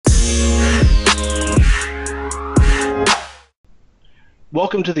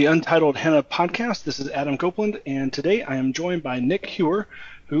Welcome to the Untitled HENA podcast. This is Adam Copeland, and today I am joined by Nick Heuer,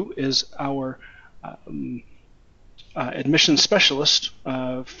 who is our um, admissions specialist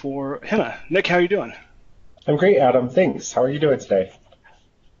for HENA. Nick, how are you doing? I'm great, Adam. Thanks. How are you doing today?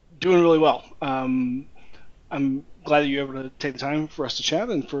 Doing really well. I'm glad that you're able to take the time for us to chat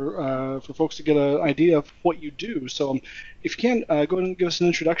and for folks to get an idea of what you do. So, if you can, go ahead and give us an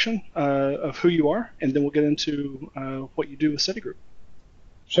introduction of who you are, and then we'll get into what you do with Study Group.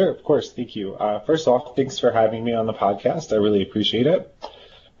 Sure, of course. Thank you. First off, thanks for having me on the podcast. I really appreciate it.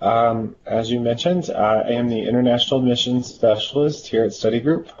 As you mentioned, I am the International Admissions Specialist here at Study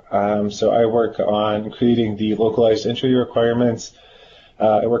Group. So I work on creating the localized entry requirements.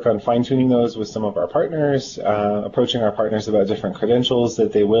 I work on fine-tuning those with some of our partners, approaching our partners about different credentials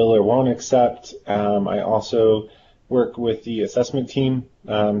that they will or won't accept. I also work with the assessment team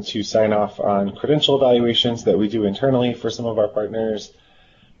to sign off on credential evaluations that we do internally for some of our partners.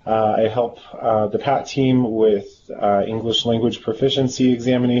 I help the PAT team with English language proficiency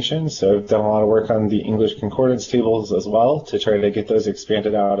examinations, so I've done a lot of work on the English concordance tables as well to try to get those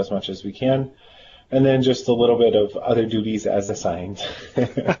expanded out as much as we can. And then just a little bit of other duties as assigned.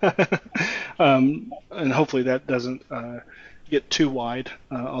 And hopefully that doesn't get too wide,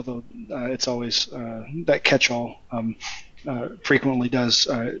 although it's always that catch-all frequently does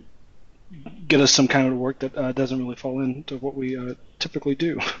get us some kind of work that doesn't really fall into what we typically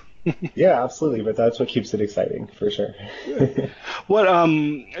do. Yeah, absolutely, but that's what keeps it exciting for sure. What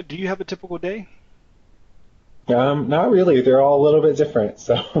do you have a typical day? Not really. They're all a little bit different.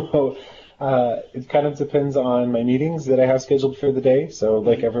 So it kind of depends on my meetings that I have scheduled for the day. So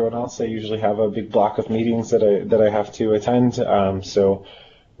like everyone else, I usually have a big block of meetings that I have to attend. So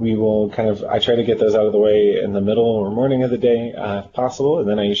we will I try to get those out of the way in the middle or morning of the day if possible. And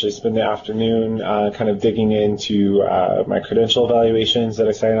then I usually spend the afternoon kind of digging into my credential evaluations that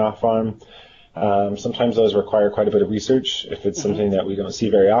I sign off on. Sometimes those require quite a bit of research if it's something that we don't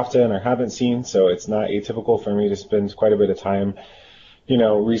see very often or haven't seen. So it's not atypical for me to spend quite a bit of time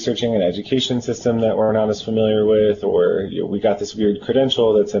researching an education system that we're not as familiar with, or we got this weird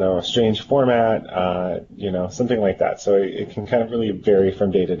credential that's in a strange format, something like that. So it can kind of really vary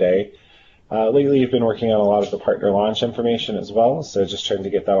from day to day. Lately, I've been working on a lot of the partner launch information as well, so just trying to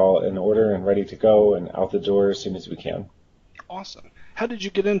get that all in order and ready to go and out the door as soon as we can. Awesome. How did you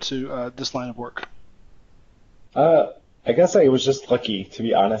get into this line of work? I guess I was just lucky, to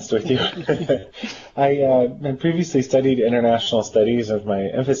be honest with you. I had previously studied international studies, of my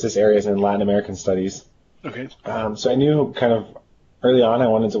emphasis areas in Latin American studies. Okay. So I knew kind of early on I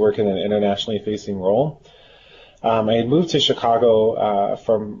wanted to work in an internationally facing role. I had moved to Chicago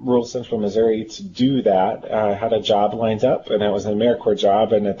from rural central Missouri to do that. I had a job lined up, and it was an AmeriCorps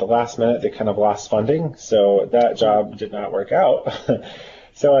job, and at the last minute they kind of lost funding, so that job did not work out.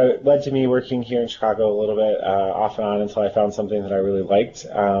 So it led to me working here in Chicago a little bit off and on until I found something that I really liked.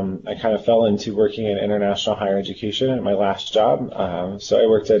 I kind of fell into working in international higher education at my last job. So I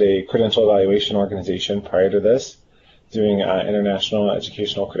worked at a credential evaluation organization prior to this, doing international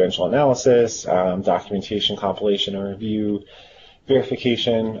educational credential analysis, documentation compilation and review,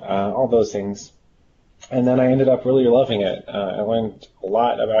 verification, all those things. And then I ended up really loving it. I learned a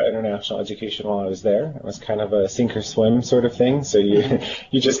lot about international education while I was there. It was kind of a sink or swim sort of thing. So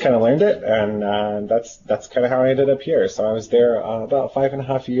you just kind of learned it, and that's kind of how I ended up here. So I was there about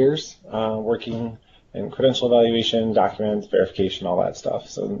 5.5 years, working in credential evaluation, documents, verification, all that stuff.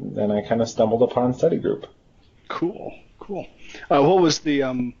 So then I kind of stumbled upon Study Group. Cool. What was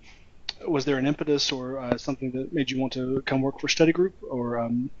was there an impetus or something that made you want to come work for Study Group, or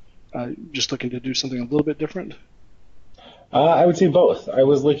just looking to do something a little bit different? I would say both. I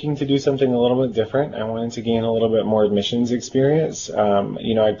was looking to do something a little bit different. I wanted to gain a little bit more admissions experience.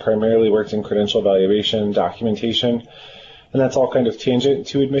 I'd primarily worked in credential evaluation, documentation, and that's all kind of tangent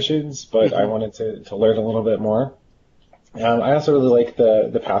to admissions, but I wanted to learn a little bit more. I also really like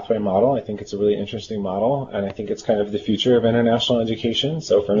the pathway model. I think it's a really interesting model, and I think it's kind of the future of international education.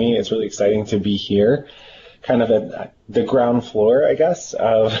 So for me, it's really exciting to be here, kind of at the ground floor, I guess,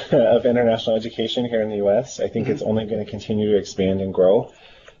 of international education here in the U.S. I think it's only going to continue to expand and grow,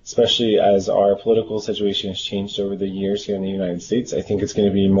 especially as our political situation has changed over the years here in the United States. I think it's going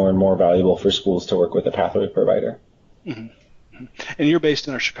to be more and more valuable for schools to work with a pathway provider. Mm-hmm. And you're based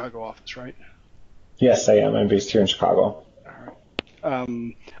in our Chicago office, right? Yes, I am. I'm based here in Chicago. All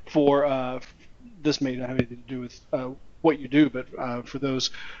right. For this may not have anything to do with what you do, but for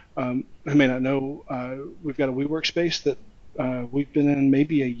those who may not know, we've got a WeWork space that we've been in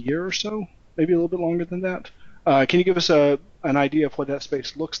maybe a year or so, maybe a little bit longer than that. Can you give us an idea of what that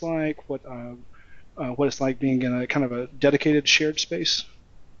space looks like, what what it's like being in a kind of a dedicated shared space?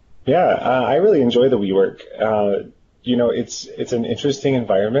 Yeah, I really enjoy the WeWork. It's an interesting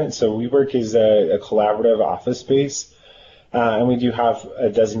environment. So WeWork is a collaborative office space, and we do have a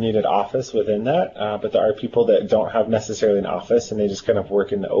designated office within that. But there are people that don't have necessarily an office, and they just kind of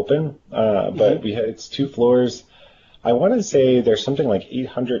work in the open. But it's 2 floors. I want to say there's something like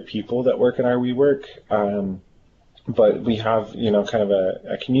 800 people that work in our WeWork. But we have, kind of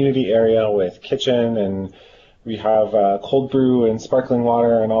a community area with kitchen, and we have cold brew and sparkling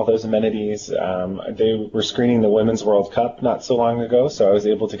water and all those amenities. They were screening the Women's World Cup not so long ago, so I was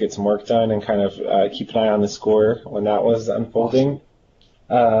able to get some work done and kind of keep an eye on the score when that was unfolding.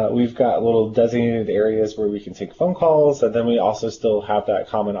 We've got little designated areas where we can take phone calls, and then we also still have that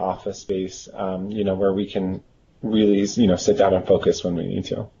common office space, where we can really, sit down and focus when we need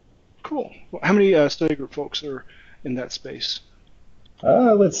to. Cool. Well, how many study group folks are in that space?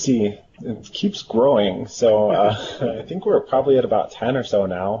 Let's see. It keeps growing. So I think we're probably at about 10 or so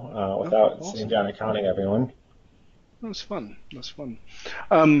now, without awesome. sitting down and counting everyone. That's fun.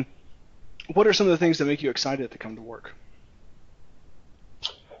 What are some of the things that make you excited to come to work?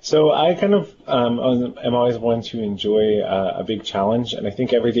 So I kind of am always one to enjoy a big challenge, and I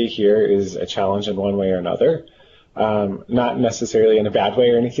think every day here is a challenge in one way or another. Not necessarily in a bad way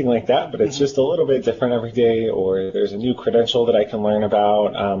or anything like that, but it's just a little bit different every day, or there's a new credential that I can learn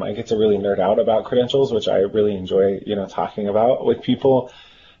about. I get to really nerd out about credentials, which I really enjoy, talking about with people,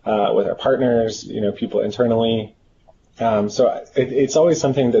 with our partners, people internally. So it's always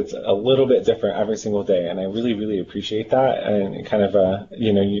something that's a little bit different every single day, and I really, really appreciate that, and it kind of,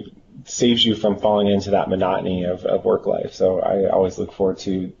 saves you from falling into that monotony of work life. So I always look forward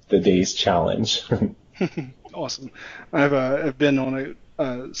to the day's challenge. Awesome. I've been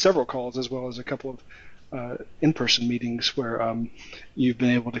on several calls as well as a couple of in-person meetings where you've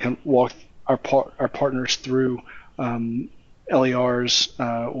been able to come walk our partners through LERs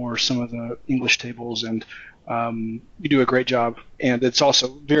or some of the English tables, and you do a great job. And it's also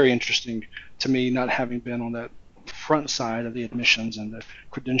very interesting to me, not having been on that front side of the admissions and the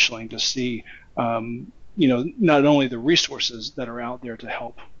credentialing, to see not only the resources that are out there to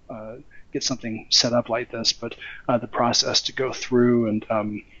help get something set up like this, but the process to go through, and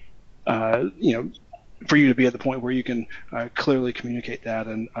for you to be at the point where you can clearly communicate that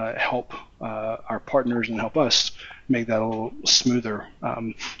and help our partners and help us make that a little smoother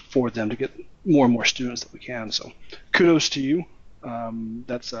for them to get more and more students that we can. So kudos to you.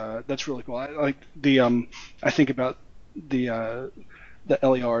 That's really cool. I like I think about the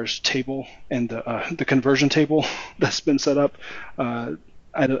LER's table and the conversion table that's been set up.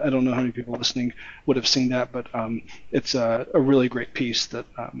 I don't know how many people listening would have seen that, but it's a really great piece that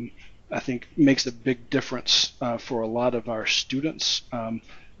I think makes a big difference for a lot of our students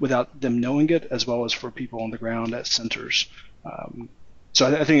without them knowing it, as well as for people on the ground at centers. So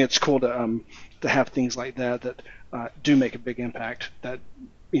I think it's cool to have things like that do make a big impact that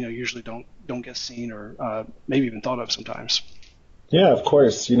usually don't get seen or maybe even thought of sometimes. Yeah, of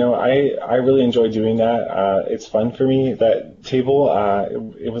course. I really enjoy doing that. It's fun for me. That table,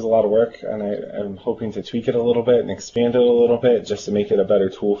 it was a lot of work, and I'm hoping to tweak it a little bit and expand it a little bit just to make it a better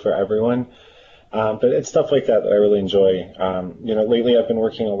tool for everyone. But it's stuff like that I really enjoy. Lately I've been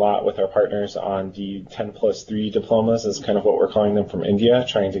working a lot with our partners on the 10+3 diplomas, is kind of what we're calling them, from India,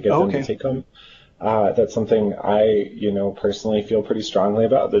 trying to get them to take them. That's something I, personally feel pretty strongly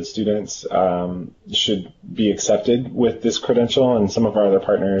about, that students should be accepted with this credential, and some of our other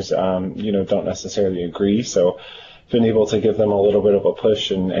partners, don't necessarily agree. So been able to give them a little bit of a push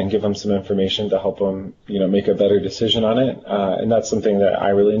and give them some information to help them, make a better decision on it. And that's something that I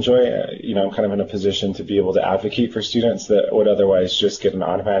really enjoy. I'm kind of in a position to be able to advocate for students that would otherwise just get an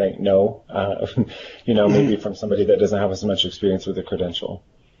automatic no, maybe from somebody that doesn't have as much experience with the credential.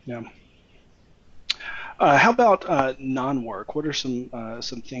 Yeah. How about non-work? What are some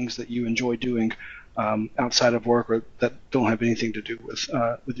things that you enjoy doing outside of work, or that don't have anything to do with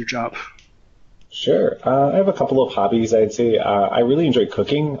your job? Sure. I have a couple of hobbies, I'd say. I really enjoy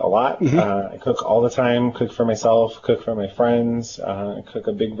cooking a lot. I cook all the time, cook for myself, cook for my friends, cook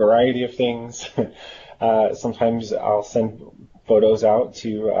a big variety of things. Sometimes I'll send photos out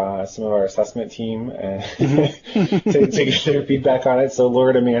to some of our assessment team to get their feedback on it. So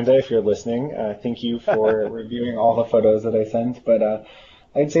Lord, Amanda, if you're listening, thank you for reviewing all the photos that I sent. But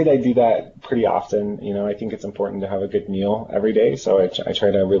I'd say that I do that pretty often. I think it's important to have a good meal every day, so I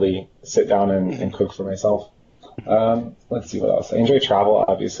try to really sit down and cook for myself. Let's see what else. I enjoy travel,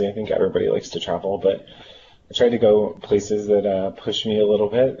 obviously. I think everybody likes to travel, but I try to go places that push me a little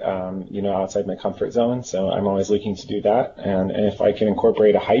bit, outside my comfort zone. So I'm always looking to do that. And if I can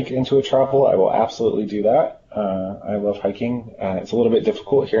incorporate a hike into a travel, I will absolutely do that. I love hiking. It's a little bit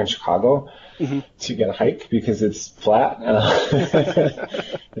difficult here in Chicago to get a hike because it's flat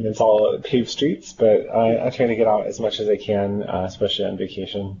and it's all paved streets. But I try to get out as much as I can, especially on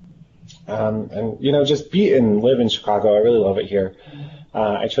vacation. Just be and live in Chicago. I really love it here.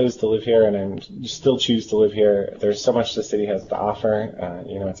 I chose to live here, and I still choose to live here. There's so much the city has to offer.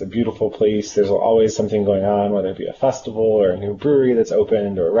 It's a beautiful place. There's always something going on, whether it be a festival or a new brewery that's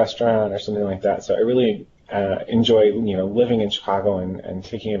opened or a restaurant or something like that. So I really enjoy, living in Chicago and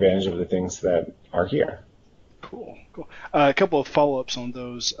taking advantage of the things that are here. Cool. A couple of follow-ups on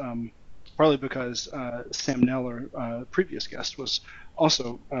those, partly because Sam Neller, previous guest, was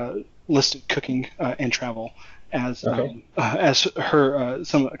also listed cooking and travel as Okay. a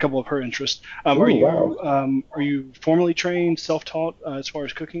couple of her interests. Wow. Are you formally trained, self-taught as far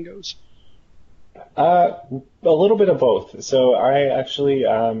as cooking goes? A little bit of both. So I actually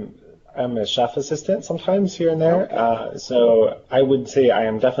I'm a chef assistant sometimes here and there. Okay. So I would say I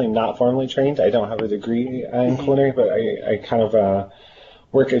am definitely not formally trained. I don't have a degree in culinary, but I kind of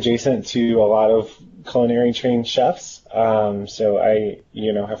work adjacent to a lot of culinary trained chefs. So I,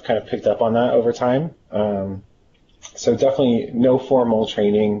 have kind of picked up on that over time. So definitely no formal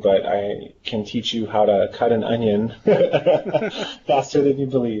training, but I can teach you how to cut an onion faster than you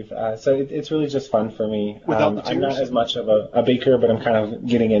believe. So it's really just fun for me. Without the I'm not tears? as much of a baker, but I'm kind of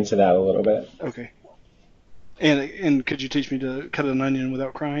getting into that a little bit. Okay. And could you teach me to cut an onion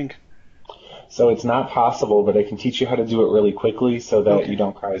without crying? So it's not possible, but I can teach you how to do it really quickly so that you Okay.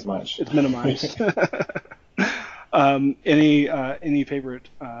 don't cry as much. It's minimized. Any favorite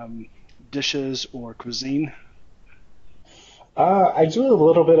dishes or cuisine? I do a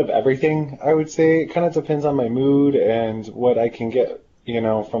little bit of everything, I would say. It kind of depends on my mood and what I can get,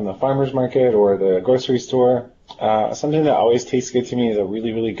 from the farmer's market or the grocery store. Something that always tastes good to me is a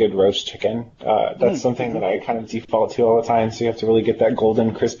really, really good roast chicken. That's something that I kind of default to all the time. So you have to really get that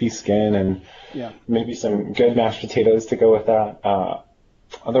golden, crispy skin and Yeah. maybe some good mashed potatoes to go with that.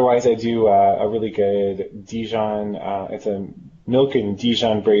 Otherwise, I do a really good Dijon. It's a milk and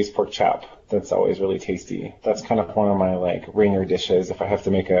Dijon braised pork chop. That's always really tasty. That's kind of one of my ringer dishes if I have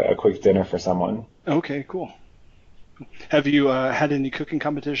to make a quick dinner for someone. Okay, cool. Have you had any cooking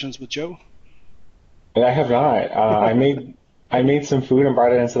competitions with Joe? But I have not. I made some food and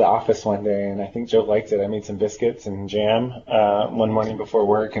brought it into the office one day, and I think Joe liked it. I made some biscuits and jam one morning before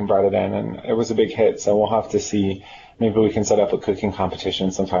work and brought it in, and it was a big hit. So we'll have to see. Maybe we can set up a cooking competition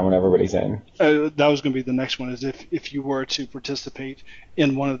sometime when everybody's in. That was going to be the next one. Is if you were to participate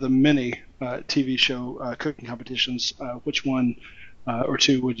in one of the many TV show cooking competitions, which one or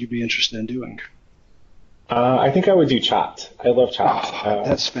two would you be interested in doing? I think I would do Chopped. I love Chopped. Oh,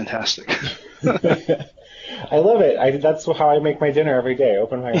 that's fantastic. I love it. That's how I make my dinner every day.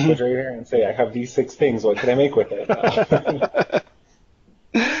 Open my refrigerator and say, I have these 6 things. What can I make with it?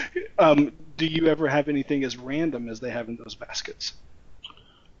 Do you ever have anything as random as they have in those baskets?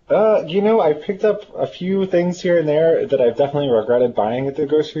 I picked up a few things here and there that I've definitely regretted buying at the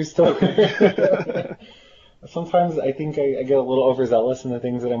grocery store. Sometimes I think I get a little overzealous in the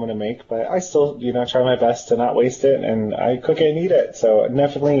things that I'm going to make, but I still, try my best to not waste it, and I cook it and eat it. So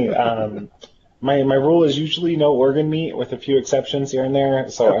definitely, my rule is usually no organ meat, with a few exceptions here and there.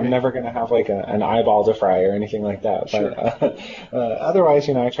 So Okay. I'm never going to have an eyeball to fry or anything like that. Sure. But otherwise,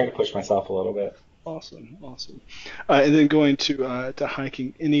 I try to push myself a little bit. Awesome. And then going to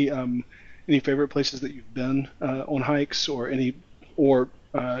hiking, any favorite places that you've been on hikes, or any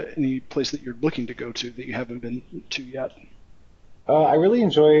place that you're looking to go to that you haven't been to yet? I really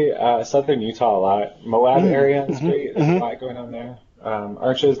enjoy southern Utah a lot. Moab area is great. There's a lot going on there.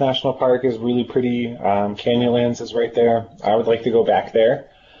 Arches National Park is really pretty. Canyonlands is right there. I would like to go back there.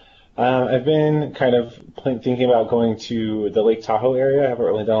 I've been kind of thinking about going to the Lake Tahoe area. I haven't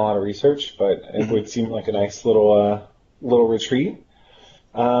really done a lot of research, but it would seem like a nice little retreat.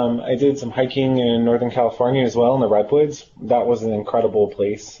 I did some hiking in Northern California as well in the Redwoods. That was an incredible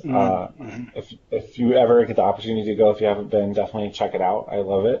place. If you ever get the opportunity to go, if you haven't been, definitely check it out. I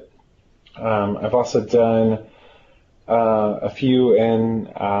love it. I've also done a few in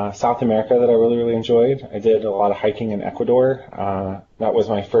South America that I really, really enjoyed. I did a lot of hiking in Ecuador. That was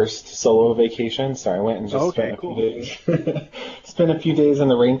my first solo vacation, so I went and just spent a few days. Spent a few days in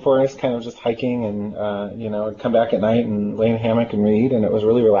the rainforest, kind of just hiking, and I'd come back at night and lay in a hammock and read, and it was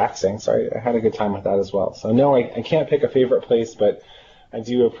really relaxing. So I had a good time with that as well. So no, I can't pick a favorite place, but I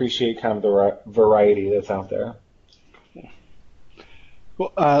do appreciate kind of the variety that's out there.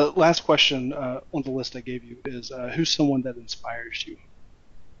 Well, last question on the list I gave you is who's someone that inspires you?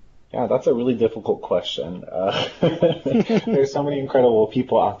 Yeah, that's a really difficult question. There's so many incredible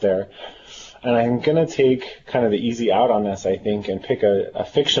people out there. And I'm going to take kind of the easy out on this, I think, and pick a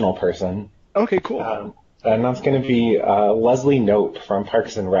fictional person. Okay, cool. And that's going to be Leslie Knope from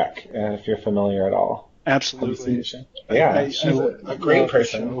Parks and Rec, if you're familiar at all. Have you seen Absolutely. the show? Yeah, she's a great Love the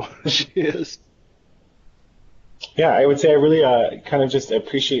person. show. She is. Yeah, I would say I really kind of just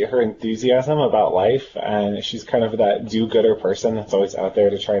appreciate her enthusiasm about life, and she's kind of that do-gooder person that's always out there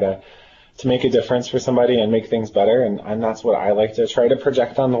to try to make a difference for somebody and make things better, and that's what I like to try to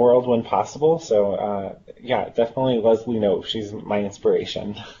project on the world when possible. So yeah, definitely Leslie Knope. She's my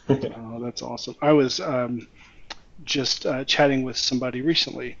inspiration. Oh, that's awesome. I was just chatting with somebody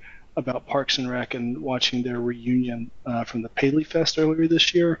recently about Parks and Rec and watching their reunion from the Paley Fest earlier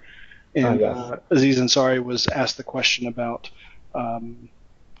this year. Oh, And yes. Aziz Ansari was asked the question about um,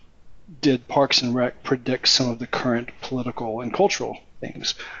 did Parks and Rec predict some of the current political and cultural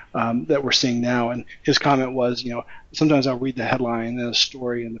things that we're seeing now? And his comment was, sometimes I'll read the headline in a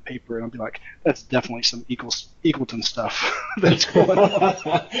story in the paper and I'll be like, that's definitely some Eagleton stuff that's going on.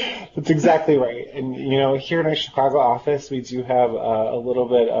 That's exactly right. And here in our Chicago office, we do have a little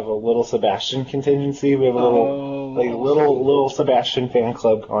bit of a little Sebastian contingency. We have a little Sebastian fan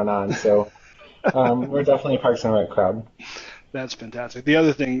club going on. So we're definitely a Parks and Rec crowd. That's fantastic. The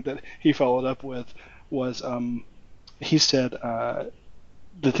other thing that he followed up with was he said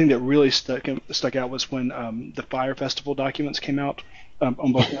the thing that really stuck out was when the Fire Festival documents came out on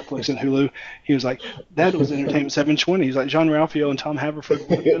both Netflix and Hulu. He was like, that was Entertainment 720. He's like, John Ralphio and Tom Haverford would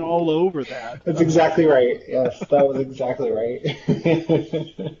have been all over that. That's exactly right. Yes, that was exactly right.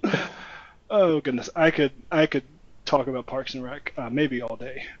 Oh goodness, I could talk about Parks and Rec maybe all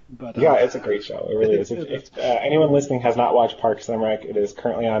day, but Yeah, it's a great show. It really is. If anyone listening has not watched Parks and Rec, it is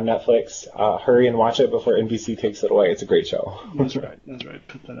currently on Netflix. Hurry and watch it before NBC takes it away. It's a great show. That's right. That's right.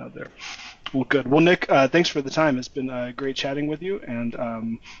 Put that out there. Well, good. Well, Nick, thanks for the time. It's been great chatting with you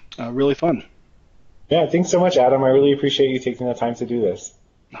and really fun. Yeah, thanks so much, Adam. I really appreciate you taking the time to do this.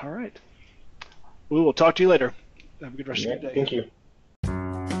 All right. We will talk to you later. Have a good rest of Yeah, your day. thank you.